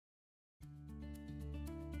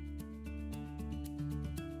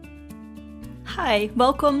Hi,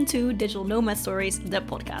 welcome to Digital Nomad Stories, the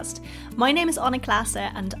podcast. My name is Anna Klasse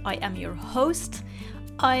and I am your host.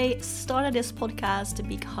 I started this podcast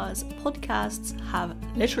because podcasts have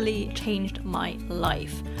literally changed my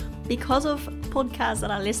life. Because of podcasts that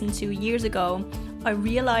I listened to years ago, I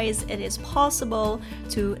realized it is possible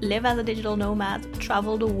to live as a digital nomad,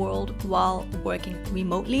 travel the world while working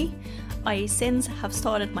remotely. I since have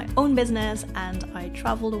started my own business and I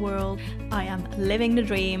travel the world. I am living the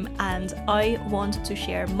dream and I want to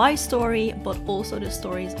share my story, but also the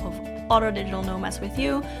stories of other digital nomads with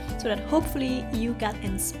you so that hopefully you get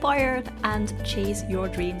inspired and chase your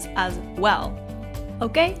dreams as well.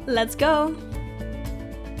 Okay, let's go.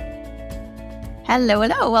 Hello.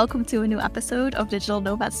 Welcome to a new episode of Digital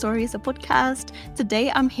Nomad Stories, a podcast.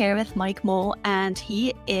 Today I'm here with Mike Mole and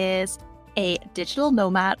he is a digital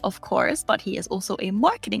nomad, of course, but he is also a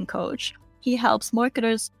marketing coach. He helps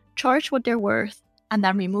marketers charge what they're worth and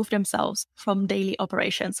then remove themselves from daily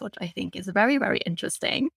operations, which I think is very, very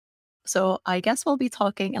interesting. So I guess we'll be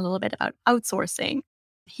talking a little bit about outsourcing.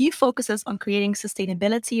 He focuses on creating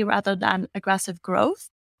sustainability rather than aggressive growth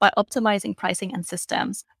by optimizing pricing and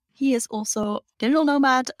systems. He is also a digital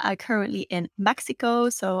nomad, currently in Mexico.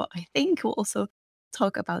 So I think we'll also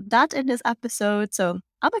talk about that in this episode. So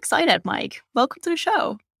I'm excited, Mike. Welcome to the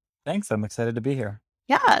show. Thanks. I'm excited to be here.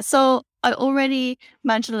 Yeah. So I already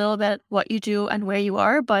mentioned a little bit what you do and where you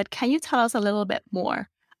are, but can you tell us a little bit more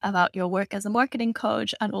about your work as a marketing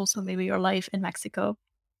coach and also maybe your life in Mexico?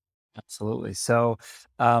 Absolutely. So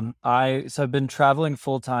I've been traveling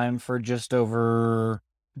full time for just under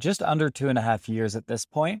 2.5 years at this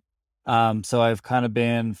point. So I've kind of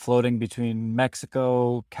been floating between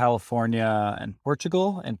Mexico, California, and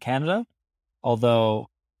Portugal and Canada. Although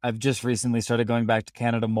I've just recently started going back to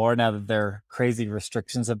Canada more now that their crazy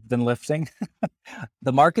restrictions have been lifting.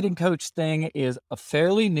 The marketing coach thing is a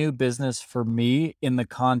fairly new business for me in the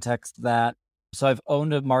context that, so I've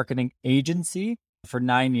owned a marketing agency for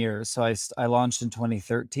 9 years. So I launched in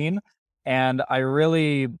 2013 and I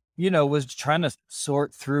really, was trying to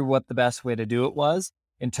sort through what the best way to do it was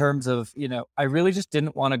in terms of, I really just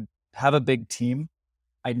didn't want to have a big team.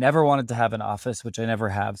 I never wanted to have an office, which I never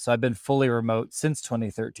have. So I've been fully remote since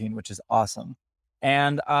 2013, which is awesome.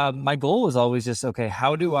 And my goal was always just, okay,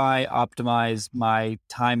 how do I optimize my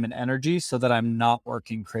time and energy so that I'm not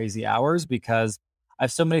working crazy hours? Because I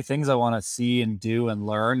have so many things I want to see and do and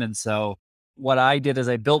learn. And so what I did is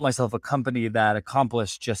I built myself a company that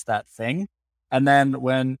accomplished just that thing. And then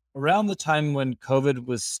around the time when COVID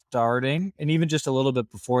was starting, and even just a little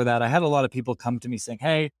bit before that, I had a lot of people come to me saying,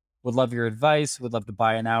 hey, would love your advice, would love to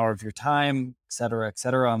buy an hour of your time, et cetera, et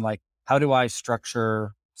cetera. I'm like, how do I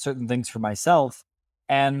structure certain things for myself?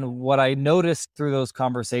 And what I noticed through those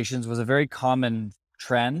conversations was a very common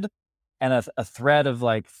trend and a thread of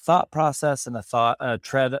like thought process and a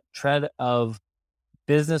thread of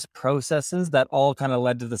business processes that all kind of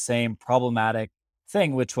led to the same problematic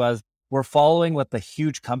thing, which was we're following what the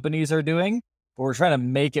huge companies are doing, but we're trying to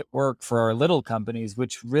make it work for our little companies,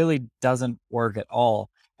 which really doesn't work at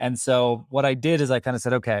all. And so what I did is I kind of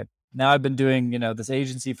said, okay, now I've been doing, this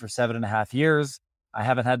agency for 7.5 years. I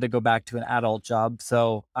haven't had to go back to an adult job.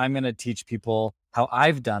 So I'm going to teach people how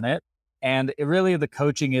I've done it. And the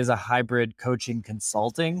coaching is a hybrid coaching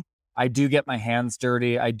consulting. I do get my hands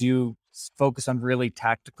dirty. I do focus on really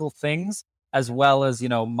tactical things as well as,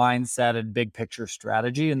 mindset and big picture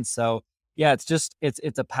strategy. And so, yeah,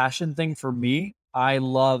 it's a passion thing for me. I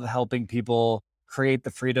love helping people create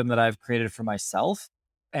the freedom that I've created for myself.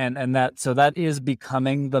 And that is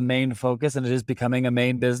becoming the main focus and it is becoming a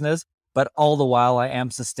main business, but all the while I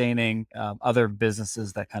am sustaining other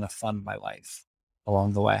businesses that kind of fund my life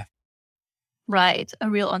along the way. Right. A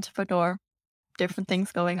real entrepreneur, different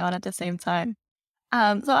things going on at the same time. So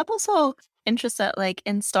I'm also interested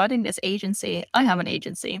in starting this agency. I have an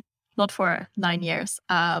agency, not for 9 years,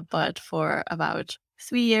 but for about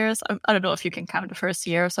 3 years. I don't know if you can count the first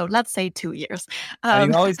year. So let's say 2 years.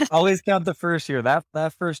 You always count the first year.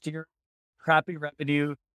 That first year, crappy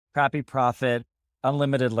revenue, crappy profit,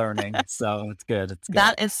 unlimited learning. So it's good. It's good.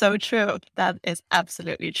 That is so true. That is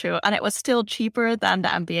absolutely true. And it was still cheaper than the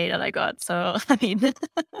MBA that I got. So, I mean,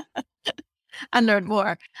 I learned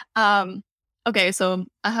more. Okay, so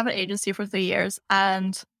I have an agency for 3 years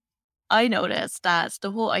and I noticed that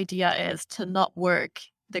the whole idea is to not work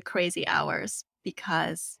the crazy hours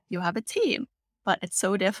because you have a team, but it's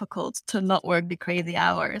so difficult to not work the crazy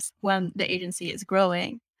hours when the agency is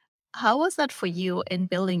growing. How was that for you in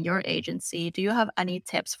building your agency? Do you have any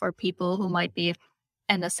tips for people who might be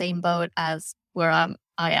in the same boat as where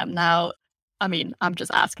I am now? I mean, I'm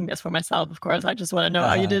just asking this for myself, of course. I just want to know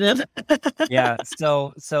how you did it. Yeah.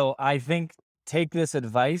 So I think take this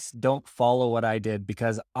advice, don't follow what I did,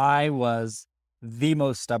 because I was the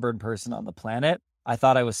most stubborn person on the planet. I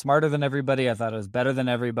thought I was smarter than everybody. I thought I was better than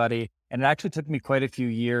everybody. And it actually took me quite a few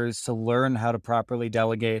years to learn how to properly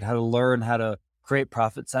delegate, how to learn how to create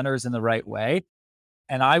profit centers in the right way.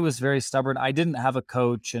 And I was very stubborn. I didn't have a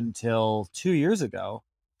coach until 2 years ago.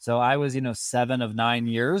 So I was, 7 of 9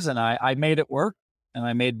 years, and I made it work and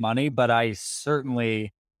I made money, but I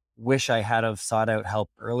certainly wish I had have sought out help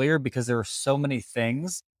earlier, because there are so many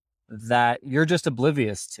things that you're just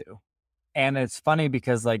oblivious to. And it's funny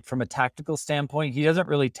because, like, from a tactical standpoint, he doesn't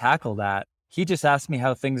really tackle that. He just asks me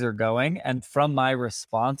how things are going. And from my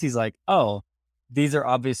response, he's like, oh, these are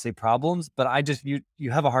obviously problems, but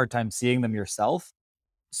you have a hard time seeing them yourself.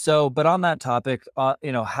 So, but on that topic, how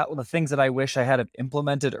the things that I wish I had have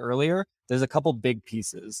implemented earlier, there's a couple big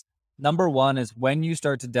pieces. Number one is when you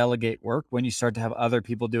start to delegate work, when you start to have other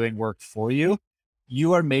people doing work for you,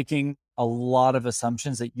 you are making a lot of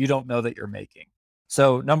assumptions that you don't know that you're making.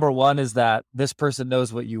 So number one is that this person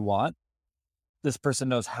knows what you want. This person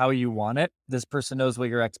knows how you want it. This person knows what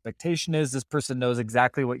your expectation is. This person knows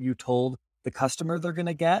exactly what you told the customer they're going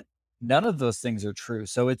to get. None of those things are true.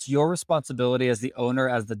 So it's your responsibility as the owner,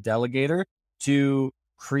 as the delegator, to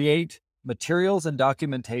create materials and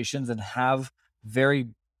documentations and have very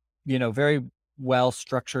well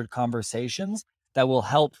structured conversations that will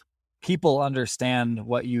help people understand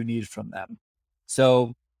what you need from them.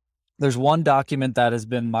 So there's one document that has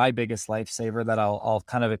been my biggest lifesaver that I'll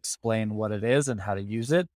kind of explain what it is and how to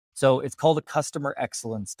use it. So it's called a customer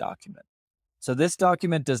excellence document. So this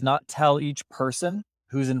document does not tell each person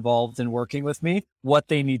who's involved in working with me what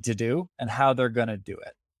they need to do and how they're going to do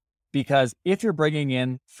it. Because if you're bringing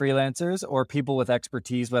in freelancers or people with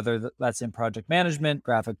expertise, whether that's in project management,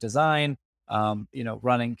 graphic design,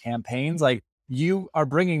 running campaigns, like, you are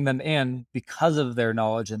bringing them in because of their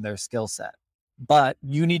knowledge and their skill set. But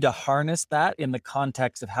you need to harness that in the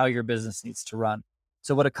context of how your business needs to run.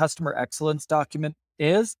 So what a customer excellence document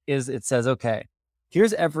is it says, okay,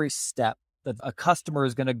 here's every step that a customer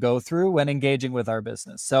is going to go through when engaging with our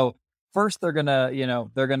business. So first they're going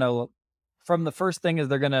to, from the first thing is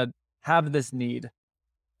they're going to have this need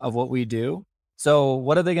of what we do. So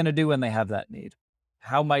what are they going to do when they have that need?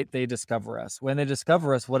 How might they discover us? When they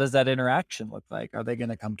discover us, what does that interaction look like? Are they going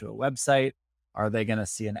to come to a website? Are they going to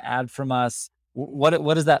see an ad from us?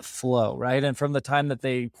 What is that flow, right? And from the time that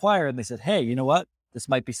they inquire and they said, hey, you know what? This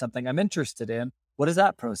might be something I'm interested in. What does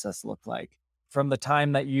that process look like? From the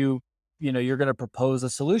time that you're going to propose a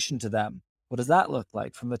solution to them, what does that look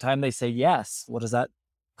like? From the time they say yes, what is that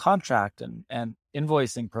contract and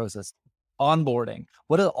invoicing process, onboarding?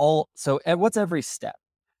 What's every step?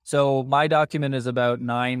 So my document is about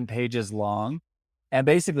 9 pages long. And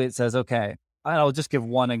basically it says, okay, I'll just give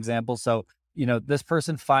one example. So, this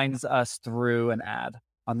person finds us through an ad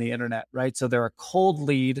on the internet, right? So they're a cold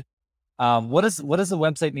lead. What does the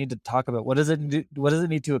website need to talk about? What does it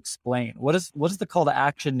need to explain? What does the call to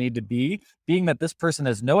action need to be? Being that this person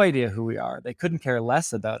has no idea who we are. They couldn't care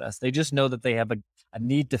less about us. They just know that they have a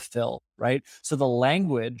need to fill, right? So the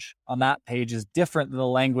language on that page is different than the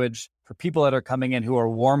language for people that are coming in who are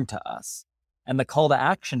warm to us. And the call to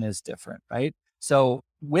action is different, right? So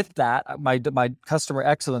with that, my customer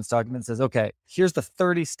excellence document says, okay, here's the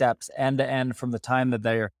 30 steps end to end from the time that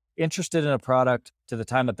they're interested in a product to the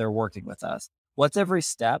time that they're working with us. What's every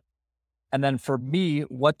step? And then for me,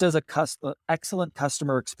 what does a excellent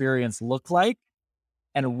customer experience look like?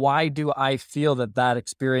 And why do I feel that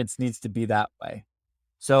experience needs to be that way?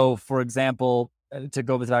 So for example, to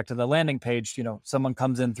go back to the landing page, someone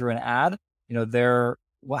comes in through an ad,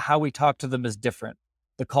 how we talk to them is different.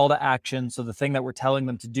 The call to action, so the thing that we're telling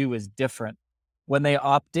them to do, is different. When they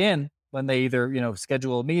opt in, when they either,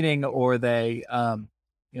 schedule a meeting or they,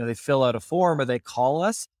 they fill out a form or they call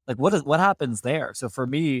us, like what happens there? So for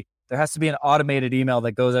me, there has to be an automated email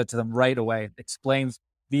that goes out to them right away. It explains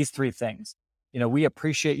these 3 things. We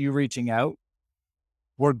appreciate you reaching out.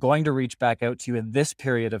 We're going to reach back out to you in this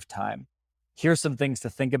period of time. Here's some things to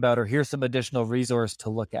think about, or here's some additional resource to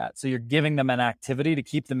look at. So you're giving them an activity to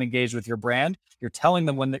keep them engaged with your brand. You're telling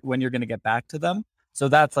them when you're going to get back to them. So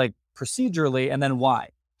that's like procedurally, and then why.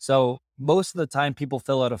 So most of the time people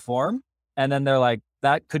fill out a form and then they're like,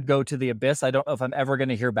 that could go to the abyss. I don't know if I'm ever going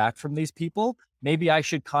to hear back from these people. Maybe I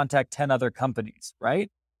should contact 10 other companies,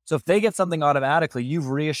 right? So if they get something automatically, you've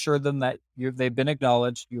reassured them that they've been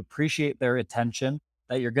acknowledged, you appreciate their attention,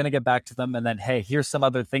 that you're going to get back to them. And then, hey, here's some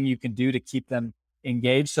other thing you can do to keep them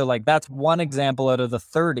engaged. So like, that's one example out of the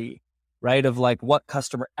 30, right? Of like what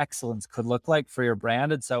customer excellence could look like for your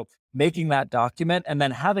brand. And so making that document and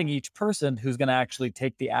then having each person who's going to actually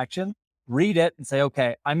take the action read it and say,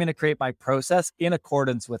 okay, I'm going to create my process in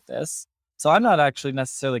accordance with this. So I'm not actually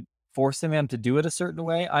necessarily forcing them to do it a certain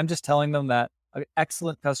way. I'm just telling them that an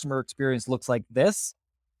excellent customer experience looks like this.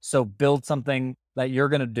 So build something that you're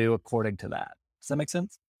going to do according to that. Does that make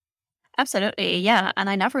sense? Absolutely, yeah. And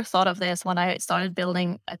I never thought of this when I started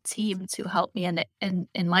building a team to help me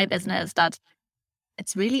in my business, that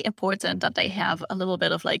it's really important that they have a little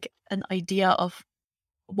bit of like an idea of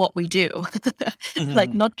what we do,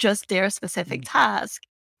 like not just their specific task,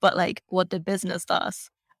 but like what the business does.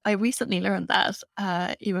 I recently learned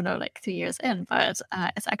that, even though like 2 years in, but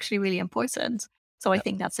it's actually really important. So I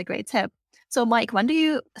think that's a great tip. So Mike, when do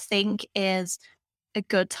you think is a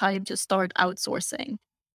good time to start outsourcing?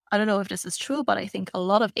 I don't know if this is true, but I think a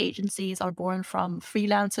lot of agencies are born from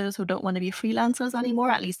freelancers who don't want to be freelancers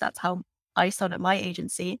anymore. At least that's how I started my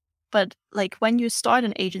agency. But like when you start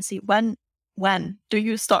an agency, when do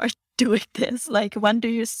you start doing this? Like when do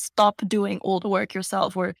you stop doing all the work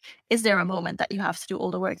yourself? Or is there a moment that you have to do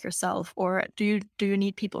all the work yourself? Or do you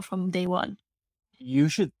need people from day one? You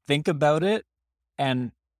should think about it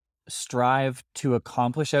and strive to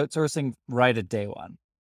accomplish outsourcing right at day one.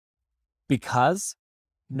 Because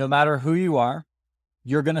no matter who you are,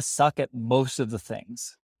 you're going to suck at most of the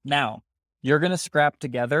things. Now, you're going to scrap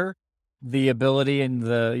together the ability and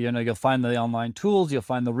you'll find the online tools, you'll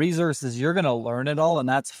find the resources, you're going to learn it all, and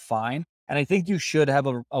that's fine. And I think you should have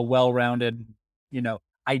a well-rounded,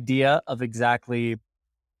 idea of exactly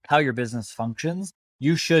how your business functions.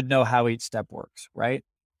 You should know how each step works, right?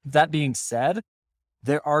 That being said,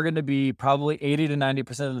 there are going to be probably 80 to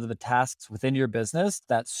 90% of the tasks within your business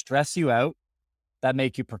that stress you out, that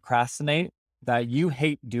make you procrastinate, that you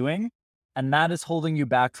hate doing, and that is holding you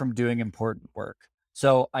back from doing important work.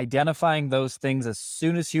 So identifying those things as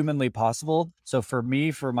soon as humanly possible. So for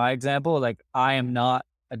me, for my example, like I am not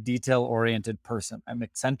a detail-oriented person. I'm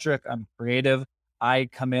eccentric, I'm creative. I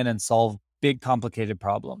come in and solve big, complicated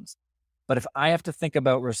problems. But if I have to think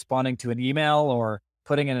about responding to an email or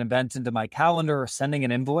putting an event into my calendar or sending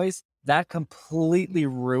an invoice, that completely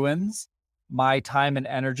ruins my time and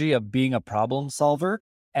energy of being a problem solver.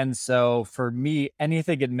 And so for me,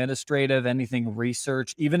 anything administrative, anything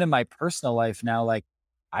research, even in my personal life now, like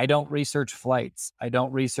I don't research flights. I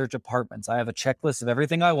don't research apartments. I have a checklist of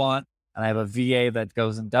everything I want, and I have a VA that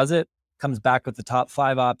goes and does it, comes back with the top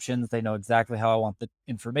 5 options. They know exactly how I want the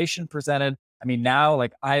information presented. I mean, now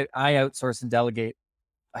like I outsource and delegate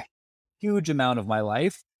a huge amount of my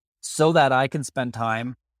life so that I can spend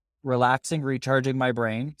time relaxing, recharging my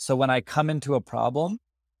brain. So when I come into a problem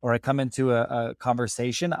or I come into a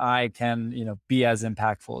conversation, I can, be as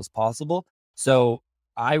impactful as possible. So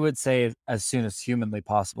I would say as soon as humanly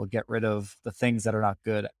possible, get rid of the things that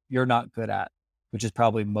you're not good at, which is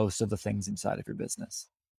probably most of the things inside of your business.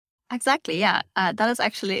 Exactly. Yeah. That is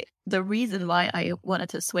actually the reason why I wanted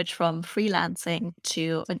to switch from freelancing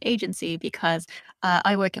to an agency, because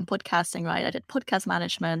I work in podcasting, right? I did podcast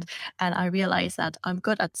management, and I realized that I'm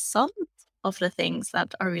good at some of the things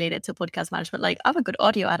that are related to podcast management. Like I'm a good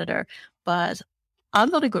audio editor, but I'm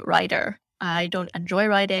not a good writer. I don't enjoy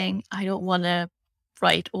writing. I don't want to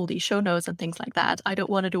write all these show notes and things like that. I don't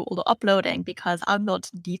want to do all the uploading because I'm not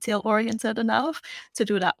detail oriented enough to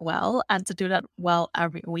do that well and to do that well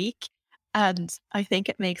every week. And I think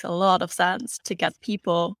it makes a lot of sense to get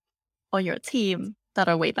people on your team that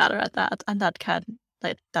are way better at that and that can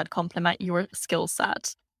that complement your skill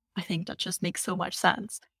set. I think that just makes so much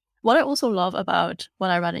sense. What I also love about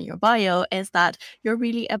what I read in your bio is that you're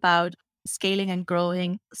really about scaling and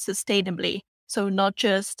growing sustainably. So not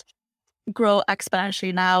just grow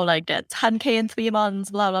exponentially now, like get 10K in 3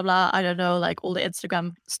 months, blah, blah, blah. I don't know, like all the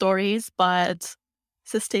Instagram stories, but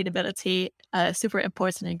sustainability, super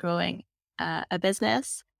important in growing a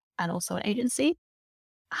business and also an agency.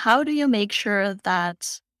 How do you make sure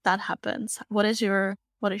that that happens? What is your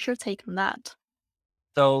take on that?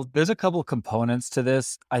 So there's a couple components to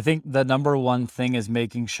this. I think the number one thing is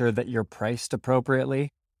making sure that you're priced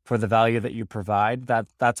appropriately for the value that you provide.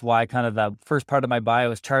 That's why kind of the first part of my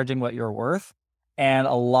bio is charging what you're worth. And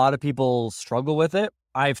a lot of people struggle with it.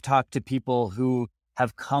 I've talked to people who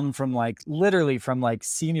have come from literally from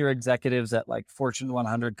senior executives at Fortune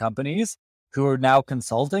 100 companies who are now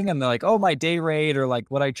consulting, and they're like, oh, my day rate or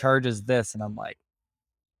what I charge is this. And I'm like,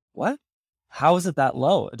 what? How is it that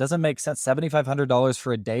low? It doesn't make sense. $7,500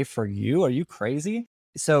 for a day for you? Are you crazy?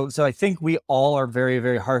 So I think we all are very,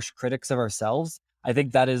 very harsh critics of ourselves. I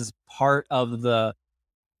think that is part of the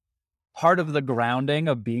grounding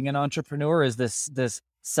of being an entrepreneur is this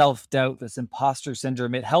self-doubt, this imposter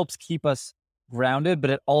syndrome. It helps keep us grounded, but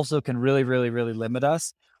it also can really, really, really limit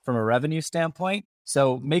us from a revenue standpoint.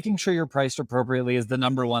 So making sure you're priced appropriately is the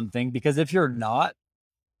number one thing, because if you're not,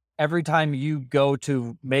 every time you go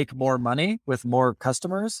to make more money with more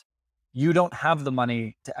customers, you don't have the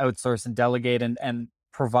money to outsource and delegate and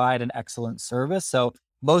provide an excellent service. So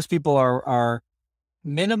most people are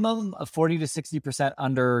minimum of 40 to 60%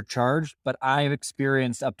 undercharged, but I've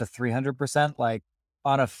experienced up to 300%, like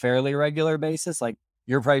on a fairly regular basis. Like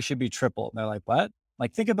your price should be triple. And they're like, what?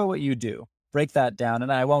 Like, think about what you do, break that down.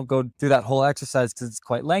 And I won't go through that whole exercise because it's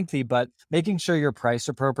quite lengthy, but making sure you're priced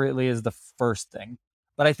appropriately is the first thing.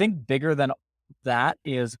 But I think bigger than that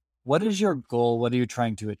is, what is your goal? What are you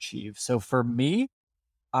trying to achieve? So for me,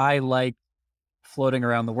 I like floating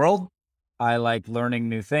around the world. I like learning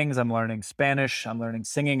new things. I'm learning Spanish. I'm learning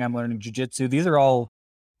singing. I'm learning jujitsu. These are all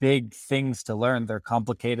big things to learn. They're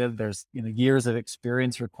complicated. There's years of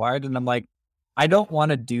experience required. And I'm like, I don't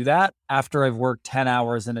want to do that after I've worked 10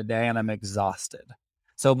 hours in a day and I'm exhausted.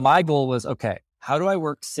 So my goal was, okay, how do I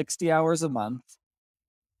work 60 hours a month,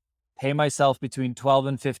 pay myself between 12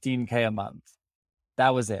 and 15K a month?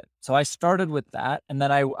 That was it. So I started with that. And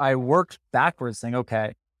then I worked backwards saying,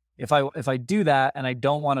 okay, if I do that and I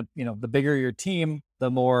don't want to, the bigger your team, the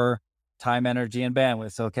more time, energy, and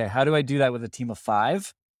bandwidth. So, okay, how do I do that with a team of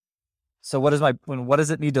 5? So what does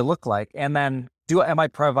it need to look like? And then am I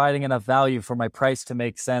providing enough value for my price to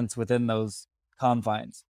make sense within those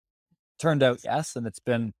confines? Turned out yes. And it's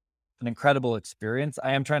been an incredible experience.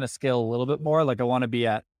 I am trying to scale a little bit more. Like I want to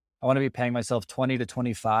be paying myself 20 to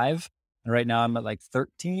 25. And right now I'm at like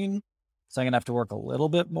 13. So I'm going to have to work a little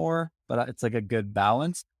bit more, but it's like a good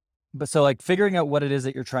balance. But so like figuring out what it is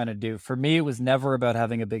that you're trying to do. For me, it was never about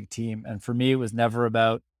having a big team. And for me, it was never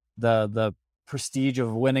about the prestige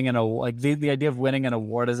of winning an award. Like the idea of winning an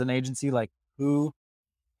award as an agency, like who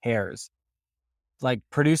cares? Like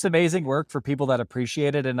produce amazing work for people that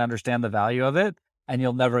appreciate it and understand the value of it, and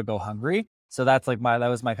you'll never go hungry. So that's like that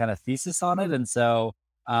was my kind of thesis on it. And so,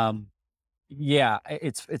 yeah,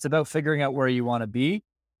 it's about figuring out where you want to be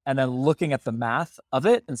and then looking at the math of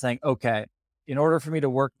it and saying, okay, in order for me to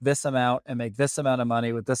work this amount and make this amount of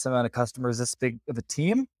money with this amount of customers, this big of a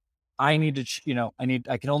team, I need to,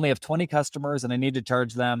 I can only have 20 customers and I need to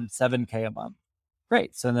charge them 7K a month.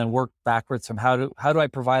 Great. So then work backwards from how do I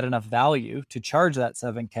provide enough value to charge that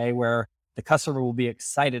 7K where the customer will be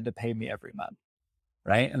excited to pay me every month.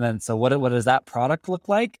 Right. And then, so what does that product look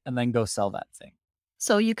like? And then go sell that thing.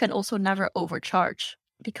 So you can also never overcharge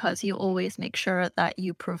because you always make sure that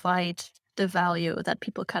you provide the value that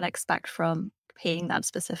people can expect from paying that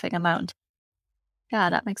specific amount. Yeah,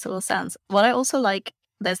 that makes a little sense. What I also like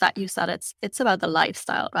is that you said it's about the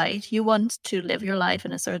lifestyle, right? You want to live your life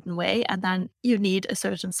in a certain way, and then you need a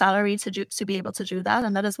certain salary to be able to do that.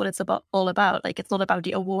 And that is what it's all about. Like, it's not about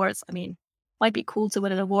the awards. I mean, might be cool to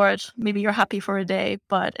win an award. Maybe you're happy for a day,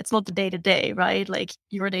 but it's not the day-to-day, right? Like,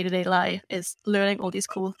 your day-to-day life is learning all these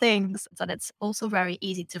cool things. And it's also very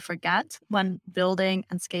easy to forget when building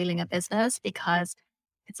and scaling a business, because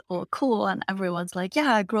it's all cool and everyone's like,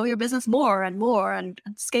 yeah, grow your business more and more and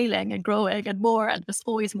scaling and growing and more, and there's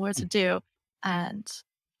always more to do. And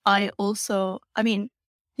this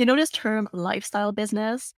term lifestyle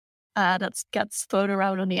business that gets thrown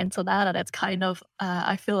around on the internet, and it's kind of,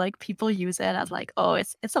 I feel like people use it as like, oh,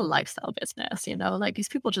 it's a lifestyle business, like these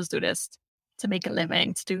people just do this to make a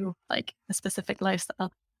living, to do like a specific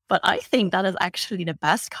lifestyle. But I think that is actually the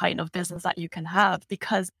best kind of business that you can have,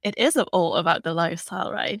 because it is all about the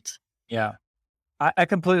lifestyle, right? Yeah, I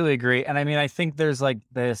completely agree. And I mean, I think there's like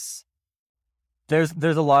this,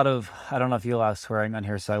 there's a lot of, I don't know if you allow swearing on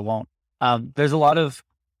here, so I won't. There's a lot of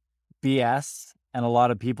BS and a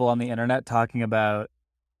lot of people on the internet talking about,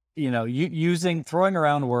 throwing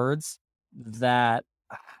around words that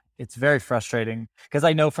it's very frustrating, because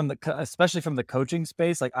I know especially from the coaching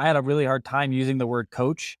space, like I had a really hard time using the word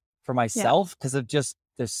coach for myself, because of just,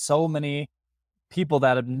 there's so many people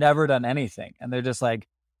that have never done anything. And they're just like,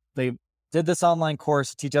 they did this online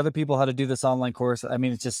course, teach other people how to do this online course. I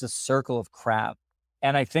mean, it's just a circle of crap.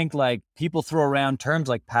 And I think like people throw around terms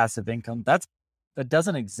like passive income. That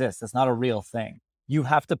doesn't exist. That's not a real thing. You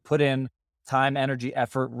have to put in time, energy,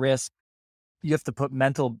 effort, risk. You have to put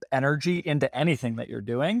mental energy into anything that you're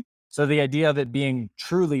doing. So the idea of it being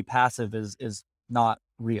truly passive is not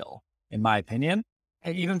real, in my opinion.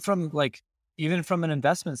 And even from an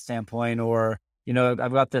investment standpoint, or,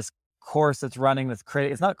 I've got this course that's running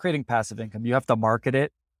it's not creating passive income. You have to market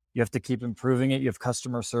it. You have to keep improving it. You have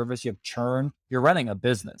customer service, you have churn. You're running a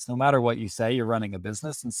business. No matter what you say, you're running a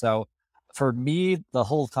business. And so for me, the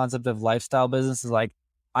whole concept of lifestyle business is like,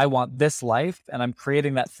 I want this life, and I'm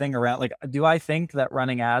creating that thing around. Like, do I think that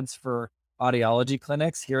running ads for audiology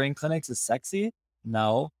clinics, hearing clinics is sexy?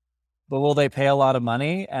 No. but will they pay a lot of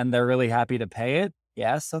money and they're really happy to pay it?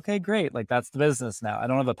 Yes. Okay, great. Like that's the business now. I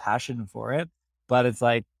don't have a passion for it, but it's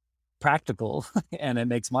like practical and it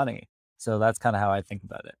makes money. So that's kind of how I think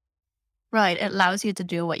about it. Right. It allows you to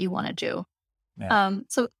do what you want to do. Yeah.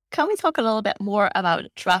 So can we talk a little bit more about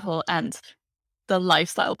travel and the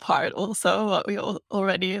lifestyle part also? What we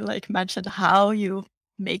already like mentioned, how you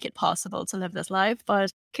make it possible to live this life.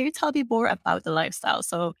 But can you tell me more about the lifestyle?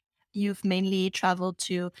 So you've mainly traveled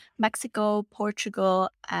to Mexico, Portugal,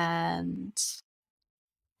 and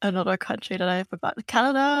another country that I forgot.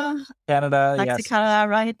 Canada? Canada, Mexico, yes. Canada,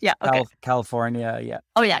 right? Yeah. Okay. California, yeah.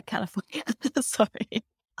 Oh yeah, California. Sorry.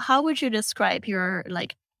 How would you describe your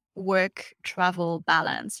like work travel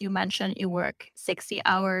balance? You mentioned you work 60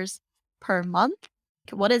 hours per month.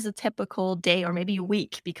 What is a typical day or maybe a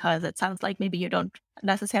week? Because it sounds like maybe you don't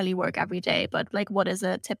necessarily work every day, but like what is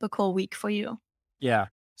a typical week for you? Yeah.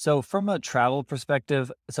 So from a travel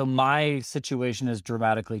perspective, so my situation has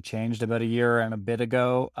dramatically changed about a year and a bit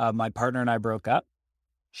ago. My partner and I broke up.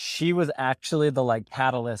 She was actually the like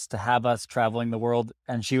catalyst to have us traveling the world.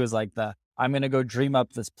 And she was like I'm going to go dream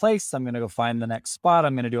up this place. I'm going to go find the next spot.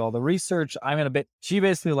 I'm going to do all the research. She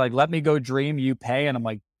basically like, let me go dream, you pay. And I'm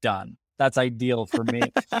like, done. That's ideal for me.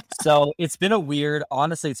 So it's been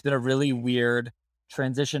honestly, it's been a really weird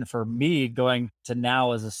transition for me going to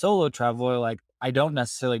now as a solo traveler. Like, I don't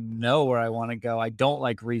necessarily know where I want to go. I don't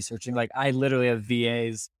like researching. Like, I literally have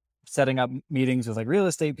VAs setting up meetings with like real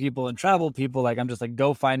estate people and travel people. Like, I'm just like,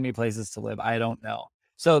 go find me places to live. I don't know.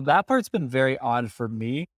 So that part's been very odd for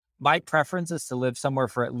me. My preference is to live somewhere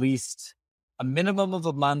for at least a minimum of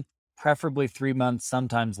a month, preferably 3 months,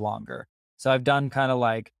 sometimes longer. So I've done kind of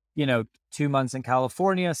like, 2 months in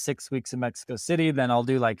California, 6 weeks in Mexico City. Then I'll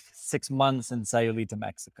do like 6 months in Sayulita,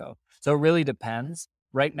 Mexico. So it really depends.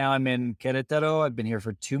 Right now I'm in Querétaro. I've been here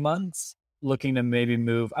for 2 months, looking to maybe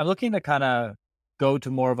move. I'm looking to kind of go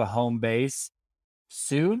to more of a home base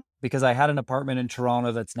soon because I had an apartment in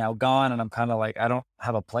Toronto that's now gone. And I'm kind of like, I don't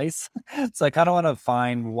have a place. So I kind of want to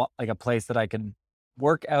find like a place that I can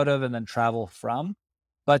work out of and then travel from.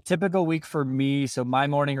 But typical week for me, so my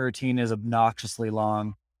morning routine is obnoxiously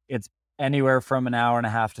long. It's anywhere from an hour and a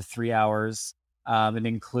half to 3 hours. It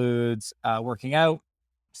includes working out,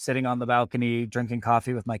 sitting on the balcony, drinking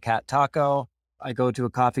coffee with my cat Taco. I go to a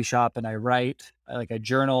coffee shop and I write. I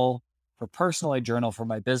journal for personal, I journal for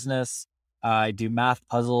my business. I do math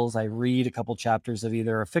puzzles. I read a couple chapters of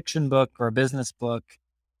either a fiction book or a business book.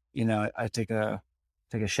 I take a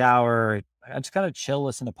shower. I just kind of chill,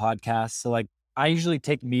 listen to podcasts. So like I usually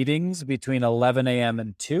take meetings between 11 a.m.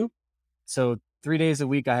 and 2. So 3 days a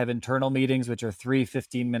week, I have internal meetings, which are 3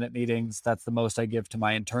 15-minute meetings. That's the most I give to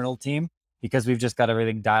my internal team because we've just got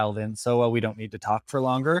everything dialed in so well, we don't need to talk for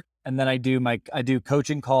longer. And then I do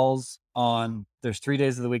coaching calls there's 3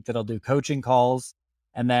 days of the week that I'll do coaching calls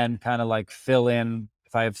and then kind of like fill in.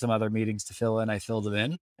 If I have some other meetings to fill in, I fill them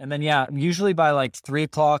in. And then, usually by like 3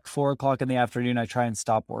 o'clock, 4 o'clock in the afternoon, I try and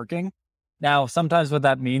stop working. Now, sometimes what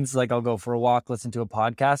that means, like I'll go for a walk, listen to a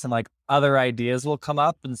podcast and like other ideas will come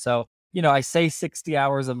up. And so, I say 60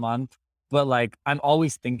 hours a month, but like I'm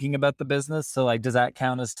always thinking about the business. So like, does that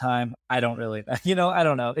count as time? I don't really, I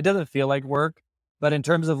don't know. It doesn't feel like work, but in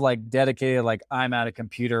terms of like dedicated, like I'm at a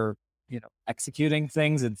computer, executing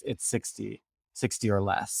things, it's 60 or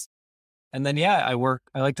less. And then, I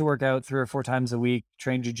like to work out 3 or 4 times a week,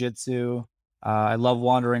 train jujitsu. I love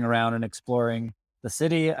wandering around and exploring the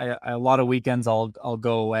city. A lot of weekends I'll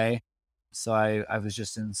go away. So I was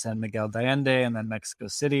just in San Miguel de Allende and then Mexico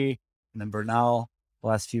City and then Bernal the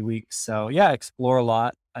last few weeks. So explore a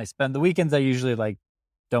lot. I spend the weekends. I usually like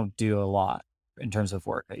don't do a lot in terms of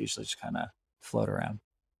work. I usually just kind of float around.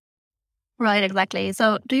 Right, exactly.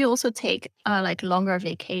 So do you also take like longer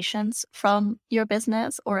vacations from your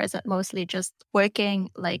business, or is it mostly just working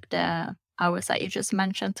like the hours that you just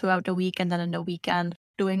mentioned throughout the week and then in the weekend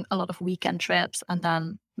doing a lot of weekend trips and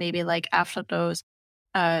then maybe like after those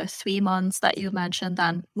 3 months that you mentioned,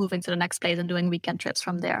 then moving to the next place and doing weekend trips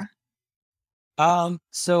from there?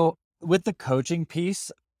 So with the coaching piece,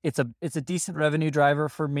 it's a decent revenue driver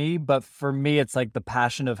for me, but for me, it's like the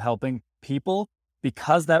passion of helping people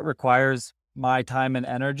because that requires my time and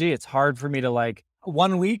energy. It's hard for me to like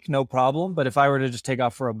 1 week, no problem. But if I were to just take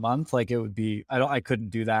off for a month, like it would be, I couldn't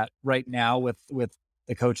do that right now with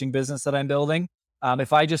the coaching business that I'm building.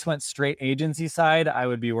 If I just went straight agency side,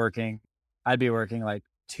 I'd be working like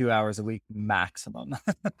 2 hours a week maximum.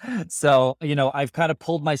 So, I've kind of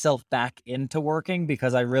pulled myself back into working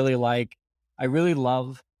because I really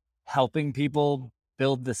love helping people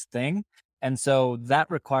build this thing. And so that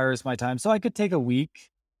requires my time. So I could take a week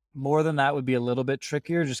more than that would be a little bit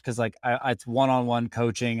trickier just because like it's one-on-one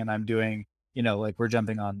coaching and I'm doing, like we're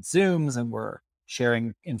jumping on Zooms and we're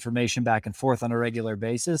sharing information back and forth on a regular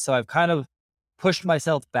basis. So I've kind of pushed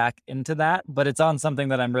myself back into that, but it's on something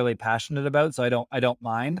that I'm really passionate about. So I don't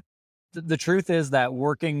mind. The truth is that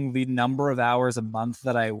working the number of hours a month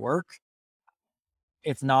that I work,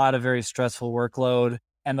 it's not a very stressful workload.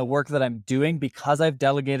 And the work that I'm doing, because I've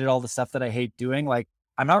delegated all the stuff that I hate doing, like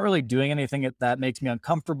I'm not really doing anything that makes me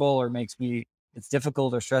uncomfortable or it's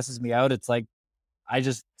difficult or stresses me out. It's like,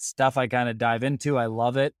 stuff I kind of dive into. I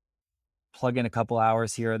love it. Plug in a couple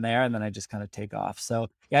hours here and there, and then I just kind of take off. So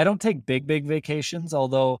yeah, I don't take big vacations,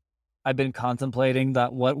 although I've been contemplating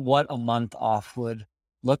that what a month off would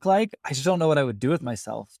look like. I just don't know what I would do with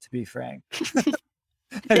myself, to be frank.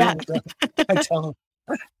 Yeah. I don't.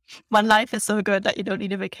 When life is so good that you don't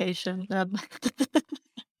need a vacation.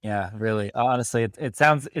 Yeah, really. Honestly, it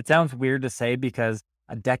sounds weird to say because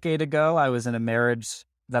a decade ago I was in a marriage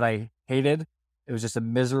that I hated. It was just a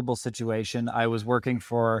miserable situation. I was working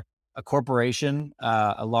for a corporation,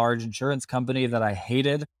 a large insurance company that I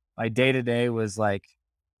hated. My day-to-day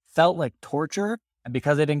felt like torture. And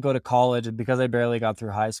because I didn't go to college and because I barely got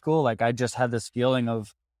through high school, like I just had this feeling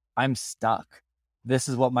of I'm stuck. This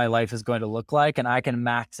is what my life is going to look like. And I can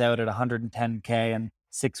max out at 110K and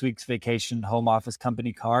 6 weeks vacation, home office,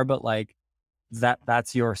 company car. But like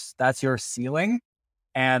that's your ceiling.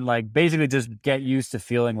 And like basically just get used to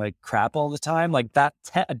feeling like crap all the time. Like that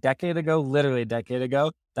literally a decade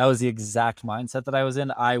ago, that was the exact mindset that I was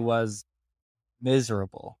in. I was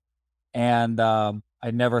miserable. And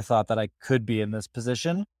I never thought that I could be in this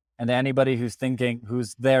position. And anybody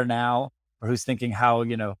who's there now or who's thinking how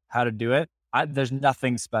to do it, there's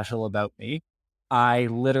nothing special about me. I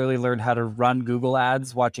literally learned how to run Google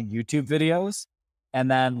ads watching YouTube videos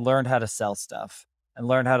and then learned how to sell stuff and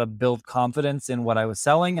learned how to build confidence in what I was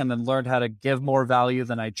selling and then learned how to give more value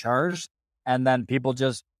than I charged. And then people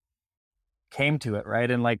just came to it, right?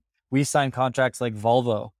 And like we signed contracts like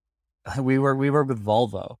Volvo. We were with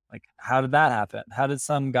Volvo. Like, how did that happen? How did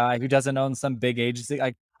some guy who doesn't own some big agency,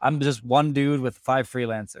 like I'm just one dude with 5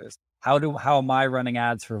 freelancers. How am I running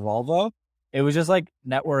ads for Volvo? It was just like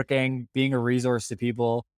networking, being a resource to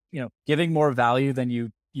people, giving more value than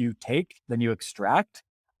you take, than you extract.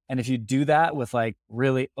 And if you do that with like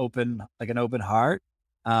really an open heart,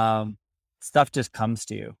 stuff just comes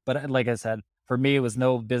to you. But like I said, for me, it was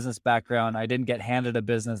no business background. I didn't get handed a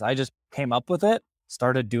business. I just came up with it,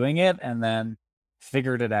 started doing it, and then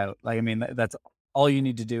figured it out. Like, I mean, that's all you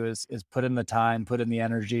need to do is put in the time, put in the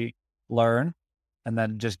energy, learn, and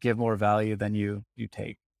then just give more value than you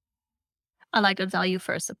take. I like a value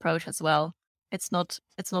first approach as well. It's not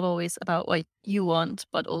always about what you want,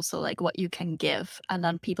 but also like what you can give. And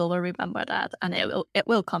then people will remember that and it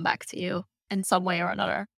will come back to you in some way or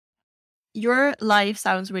another. Your life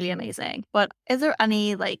sounds really amazing, but is there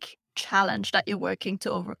any like challenge that you're working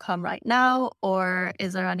to overcome right now? Or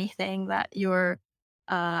is there anything that you're,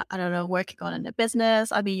 working on in the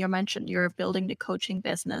business? I mean, you mentioned you're building the coaching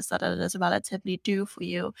business that it is relatively new for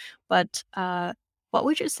you, but what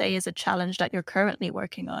would you say is a challenge that you're currently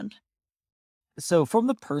working on? So from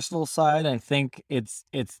the personal side, I think it's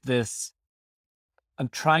this, I'm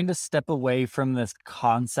trying to step away from this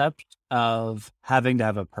concept of having to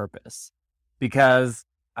have a purpose because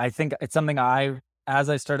I think it's something as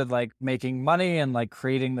I started like making money and like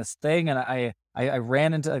creating this thing and I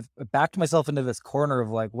backed myself into this corner of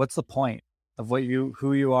like, what's the point of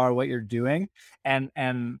who you are, what you're doing? And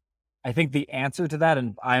I think the answer to that,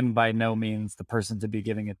 and I'm by no means the person to be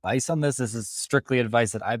giving advice on this. This is strictly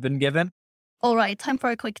advice that I've been given. All right, time for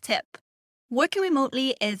a quick tip. Working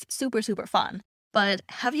remotely is super, super fun. But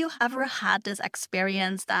have you ever had this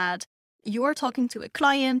experience that you're talking to a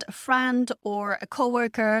client, a friend, or a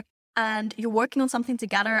coworker, and you're working on something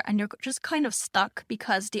together and you're just kind of stuck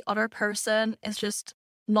because the other person is just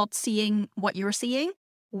not seeing what you're seeing?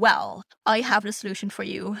 Well, I have the solution for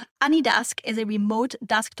you. AnyDesk is a remote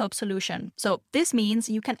desktop solution. So this means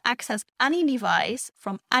you can access any device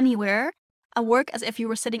from anywhere and work as if you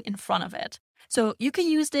were sitting in front of it. So you can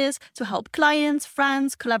use this to help clients,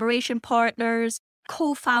 friends, collaboration partners,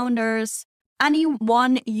 co-founders,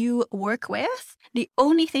 anyone you work with. The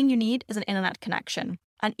only thing you need is an internet connection.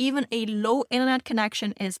 And even a low internet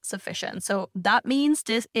connection is sufficient. So that means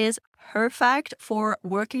this is perfect for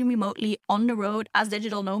working remotely on the road as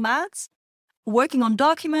digital nomads, working on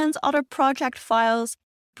documents, other project files,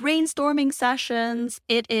 brainstorming sessions.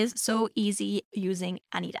 It is so easy using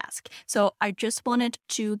AnyDesk. So I just wanted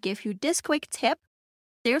to give you this quick tip.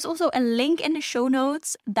 There's also a link in the show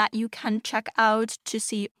notes that you can check out to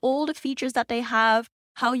see all the features that they have,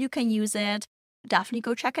 how you can use it. definitely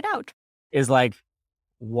go check it out. Is like,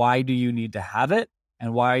 why do you need to have it?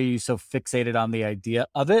 And why are you so fixated on the idea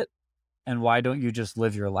of it? And why don't you just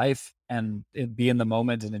live your life and be in the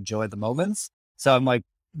moment and enjoy the moments? So I'm like,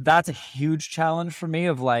 that's a huge challenge for me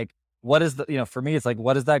of like, what is for me, it's like,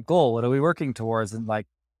 what is that goal? What are we working towards? And like,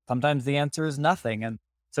 sometimes the answer is nothing. And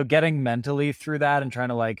so getting mentally through that and trying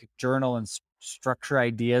to like journal and structure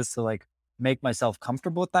ideas to like make myself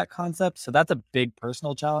comfortable with that concept. So that's a big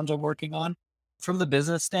personal challenge I'm working on. From the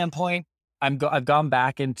business standpoint, I've gone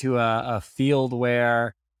back into a field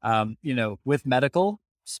where, with medical,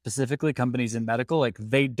 specifically companies in medical, like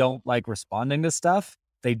they don't like responding to stuff.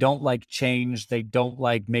 They don't like change. They don't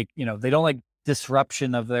like they don't like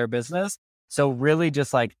disruption of their business. So really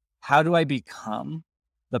just like, how do I become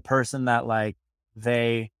the person that like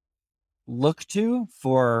they look to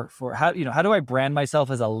for how do I brand myself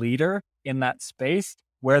as a leader in that space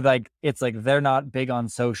where like, it's like, they're not big on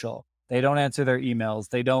social. They don't answer their emails.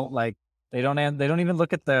 They don't even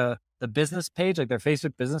look at the business page, like their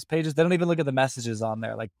Facebook business pages. They don't even look at the messages on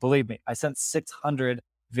there. Like, believe me, I sent 600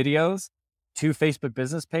 videos to Facebook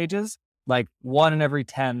business pages. Like 1 in every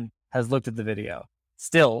 10 has looked at the video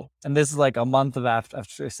still. And this is like a month of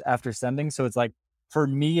after sending. So it's like, for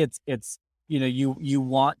me, it's, you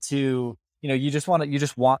want to, you just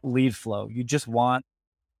want lead flow. You just want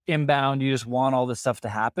inbound. You just want all this stuff to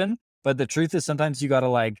happen. But the truth is sometimes you got to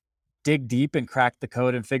like dig deep and crack the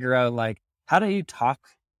code and figure out like, how do you talk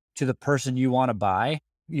to the person you want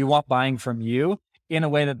buying from you in a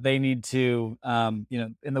way that they need to,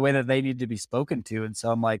 in the way that they need to be spoken to. And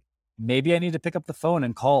so I'm like, maybe I need to pick up the phone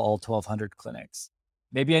and call all 1,200 clinics.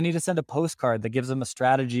 Maybe I need to send a postcard that gives them a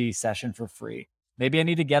strategy session for free. Maybe I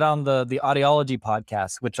need to get on the audiology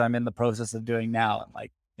podcast, which I'm in the process of doing now. And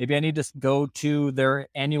like, maybe I need to go to their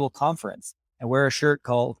annual conference and wear a shirt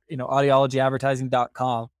called,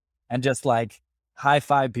 audiologyadvertising.com and just like high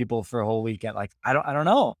five people for a whole weekend. Like, I don't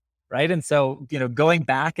know. Right. And so, going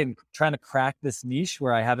back and trying to crack this niche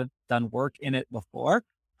where I haven't done work in it before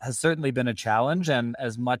has certainly been a challenge. And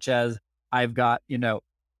as much as I've got,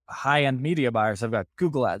 high-end media buyers, I've got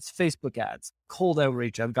Google ads, Facebook ads, cold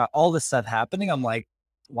outreach, I've got all this stuff happening. I'm like,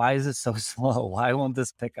 why is it so slow? Why won't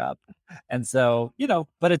this pick up? And so,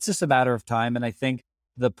 but it's just a matter of time. And I think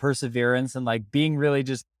the perseverance and like being really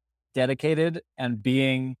just dedicated and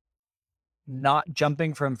being not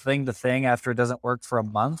jumping from thing to thing after it doesn't work for a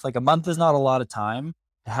month. Like a month is not a lot of time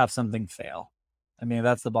to have something fail. I mean,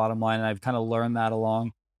 that's the bottom line. And I've kind of learned that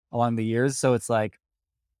along the years. So it's like,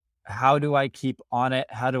 how do I keep on it?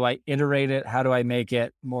 How do I iterate it? How do I make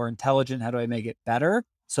it more intelligent? How do I make it better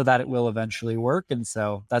so that it will eventually work? And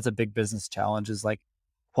so that's a big business challenge, is like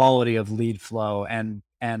quality of lead flow and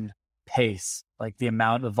pace. Like the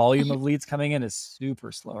volume of leads coming in is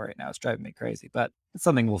super slow right now. It's driving me crazy, but it's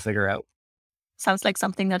something we'll figure out. Sounds like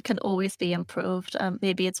something that can always be improved.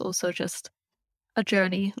 Maybe it's also just a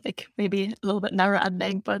journey, like maybe a little bit narrow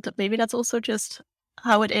ending, but maybe that's also just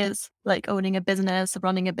how it is, like owning a business,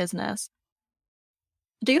 running a business.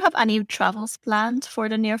 Do you have any travels planned for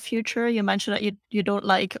the near future? You mentioned that you don't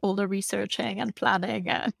like all the researching and planning,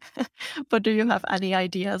 but do you have any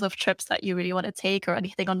ideas of trips that you really want to take or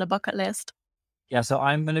anything on the bucket list? Yeah, so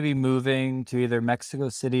I'm going to be moving to either Mexico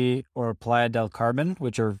City or Playa del Carmen,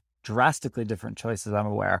 which are drastically different choices, I'm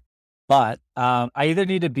aware. But I either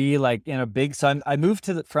need to be like in a big, so I moved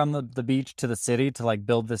from the beach to the city to like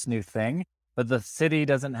build this new thing. But the city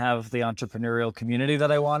doesn't have the entrepreneurial community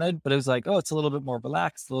that I wanted. But it was like, oh, it's a little bit more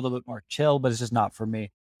relaxed, a little bit more chill, but it's just not for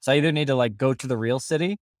me. So I either need to like go to the real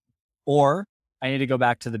city, or I need to go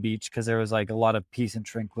back to the beach because there was like a lot of peace and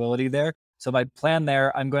tranquility there. So my plan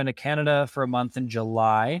there, I'm going to Canada for a month in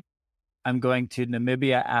July. I'm going to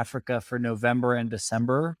Namibia, Africa for November and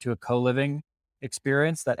December to a co-living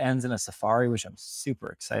experience that ends in a safari, which I'm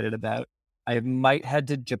super excited about. I might head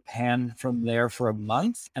to Japan from there for a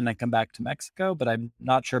month and then come back to Mexico, but I'm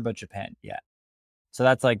not sure about Japan yet. So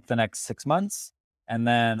that's like the next 6 months. And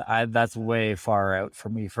then that's way far out for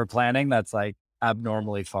me for planning. That's like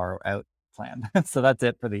abnormally far out plan. So that's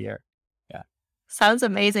it for the year. Yeah. Sounds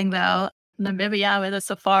amazing though. Namibia with a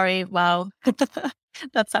safari. Wow.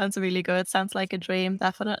 That sounds really good. Sounds like a dream,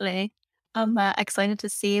 definitely. I'm excited to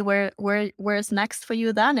see where's next for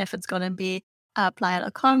you then. If it's going to be Playa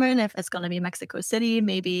del Carmen, if it's going to be Mexico City,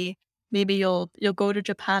 maybe you'll go to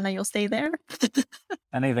Japan and you'll stay there.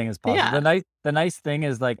 Anything is possible. Yeah. The nice thing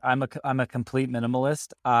is like I'm a complete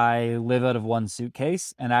minimalist. I live out of one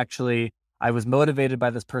suitcase, and actually I was motivated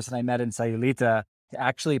by this person I met in Sayulita to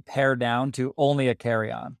actually pare down to only a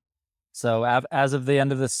carry-on. So as of the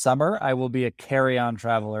end of this summer, I will be a carry-on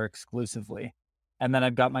traveler exclusively. And then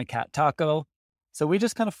I've got my cat Taco. So we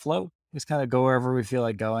just kind of float. just kind of go wherever we feel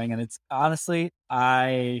like going. And it's honestly,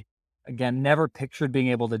 I, again, never pictured being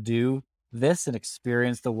able to do this and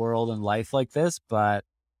experience the world and life like this. But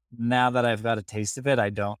now that I've got a taste of it,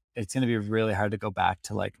 it's going to be really hard to go back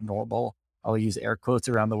to like normal. I'll use air quotes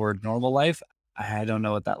around the word normal life. I don't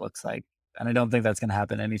know what that looks like. And I don't think that's going to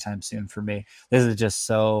happen anytime soon for me. This is just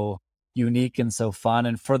so unique and so fun.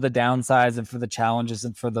 And for the downsides and for the challenges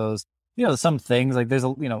and for those, some things like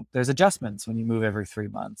there's adjustments when you move every 3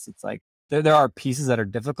 months. It's like there are pieces that are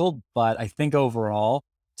difficult, but I think overall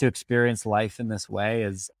to experience life in this way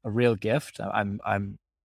is a real gift. I'm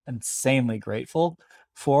insanely grateful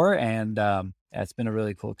for, and it's been a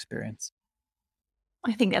really cool experience.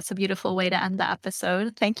 I think that's a beautiful way to end the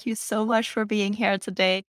episode. Thank you so much for being here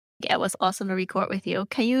today. It was awesome to record with you.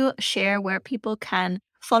 Can you share where people can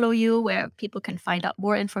follow you, where people can find out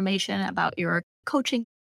more information about your coaching?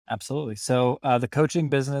 Absolutely. So the coaching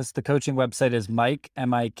website is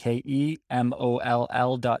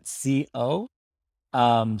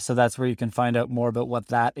MikeMoll.co. So that's where you can find out more about what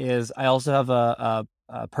that is. I also have a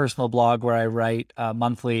personal blog where I write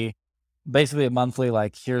monthly,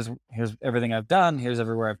 like here's everything I've done, here's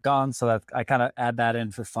everywhere I've gone. So that I kind of add that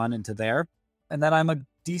in for fun into there. And then I'm a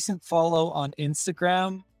decent follow on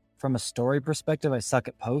Instagram. From a story perspective, I suck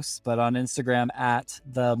at posts, but on Instagram at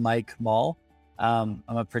the Mike Moll, I'm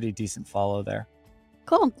a pretty decent follow there.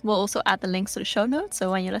 Cool. We'll also add the links to the show notes.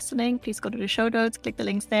 So when you're listening, please go to the show notes, click the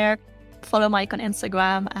links there, follow Mike on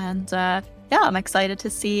Instagram. And I'm excited to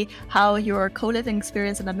see how your co-living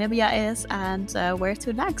experience in Namibia is and where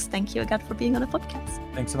to next. Thank you again for being on the podcast.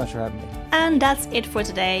 Thanks so much for having me. And that's it for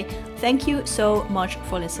today. Thank you so much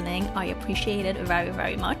for listening. I appreciate it very,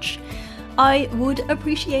 very much. I would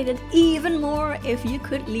appreciate it even more if you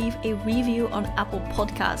could leave a review on Apple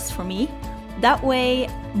Podcasts for me. That way,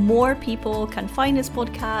 more people can find this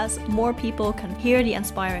podcast, more people can hear the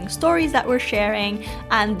inspiring stories that we're sharing,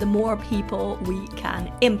 and the more people we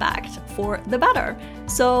can impact for the better.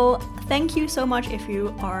 So thank you so much if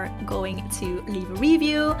you are going to leave a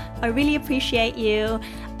review. I really appreciate you,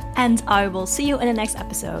 and I will see you in the next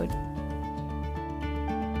episode.